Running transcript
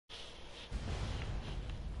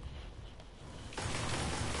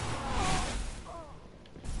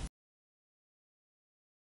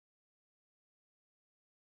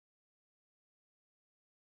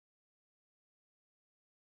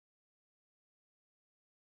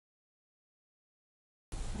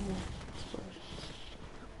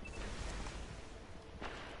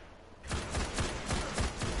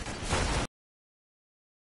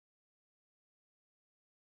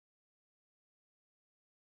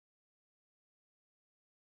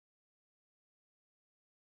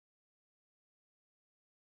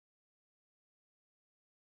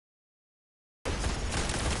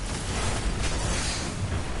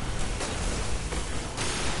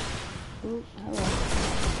Ooh, hello.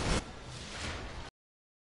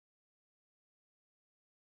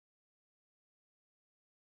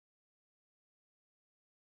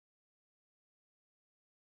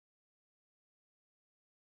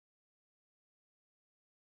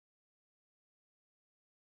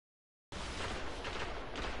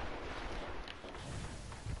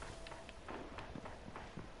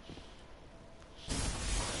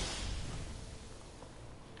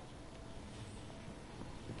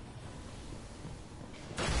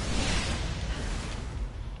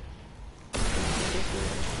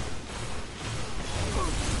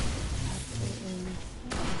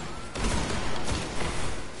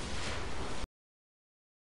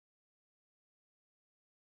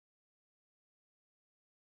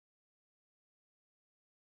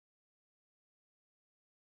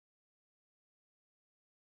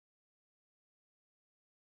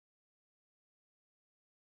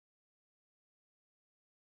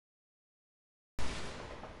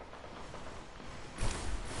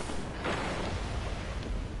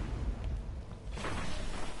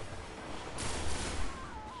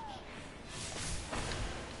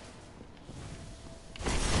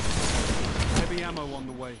 Heavy ammo on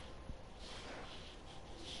the way.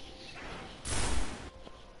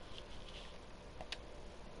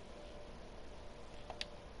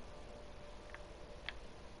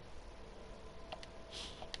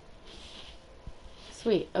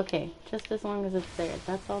 Sweet, okay. Just as long as it's there.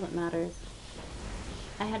 That's all that matters.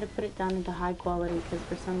 I had to put it down into high quality because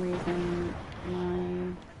for some reason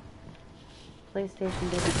my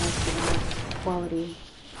PlayStation didn't like the quality.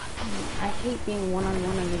 I hate being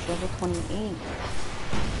one-on-one on this level 28.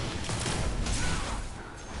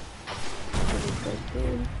 That is so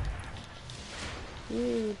good.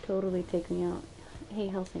 You totally take me out. Hey,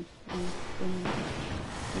 Helsing.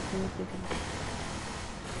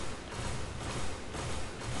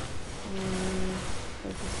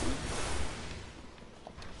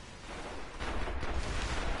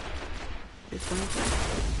 This one.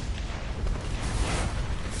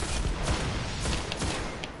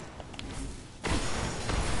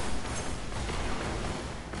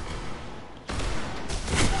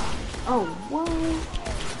 Oh, what?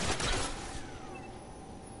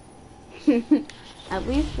 At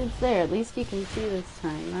least it's there. At least you can see this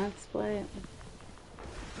time. That's what...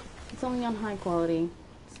 It's only on high quality,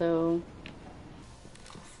 so...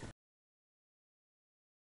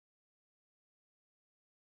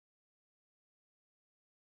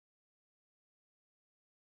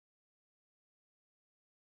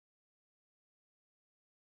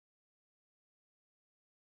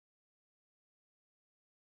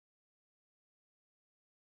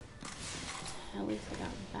 At least I got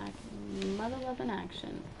back mother love in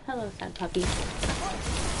action. Hello, sad puppy.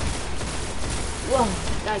 Whoa,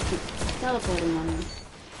 guy keeps teleporting on me.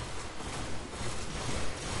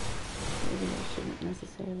 Maybe I shouldn't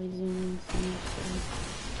necessarily zoom in so much.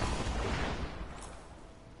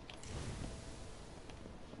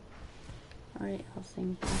 Alright, I'll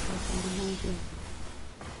sing back up behind you.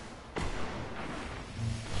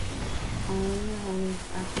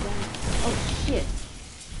 After that. Oh shit!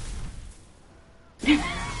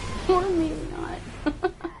 Or maybe not. I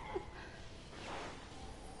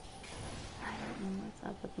don't know what's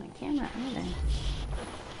up with my camera either. I'm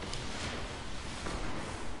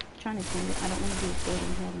trying to change it. I don't want to be a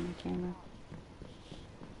floating head on the camera.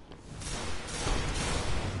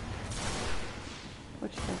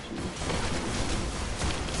 Which section is it?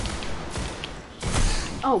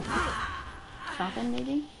 Oh! Shopping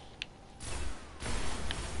maybe?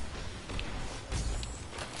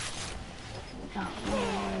 Oh, no,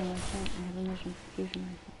 I can't. I have a motion fusion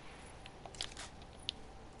rifle.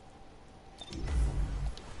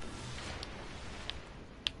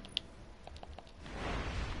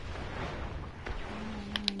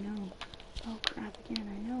 I know. Oh, crap again. I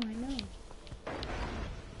know.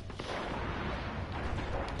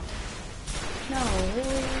 No,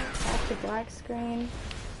 really? Back to black screen?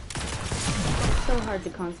 It's so hard to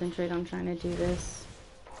concentrate on trying to do this.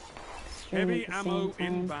 Heavy ammo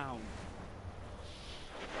inbound.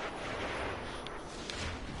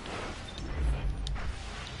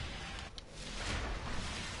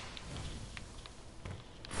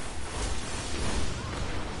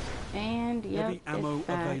 And And yep, Heavy ammo it's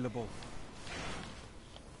back. available.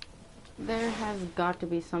 There has got to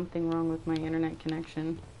be something wrong with my internet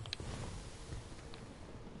connection.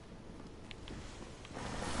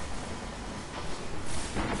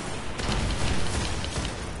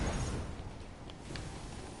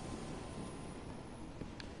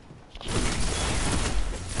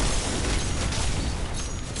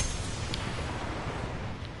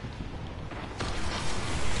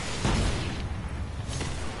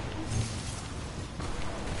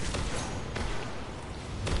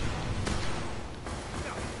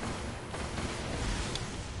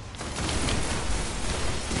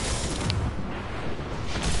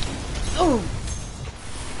 Oh!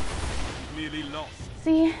 Nearly lost.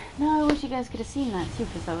 See, now I wish you guys could have seen that too,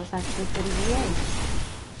 because that was actually pretty weird.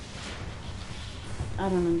 I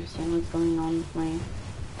don't understand what's going on with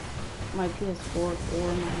my PS4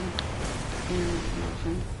 or my internet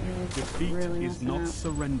connection. It's Defeat really is messing not up.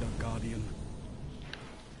 surrender, Guardian.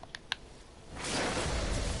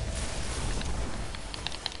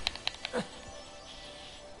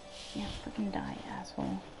 Yeah, freaking die,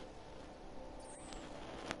 asshole.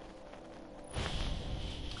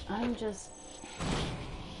 I'm just...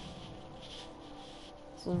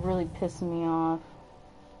 This is really pissing me off.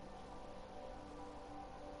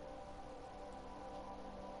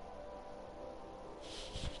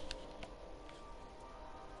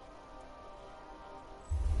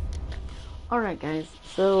 Alright guys,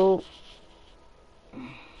 so...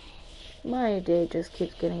 my day just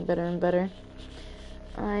keeps getting better and better.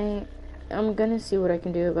 I'm gonna see what I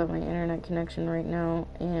can do about my internet connection right now,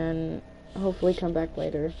 and hopefully come back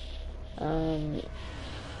later. I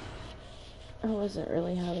wasn't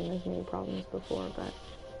really having as many problems before, but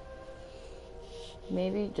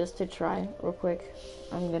maybe just to try real quick,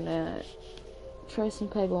 I'm gonna try some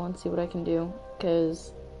Peggle and see what I can do,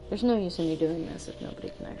 because there's no use in me doing this if nobody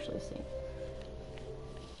can actually see.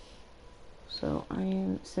 So I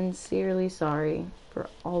am sincerely sorry for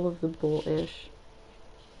all of the bullish.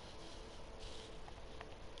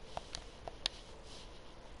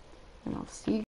 And I'll see you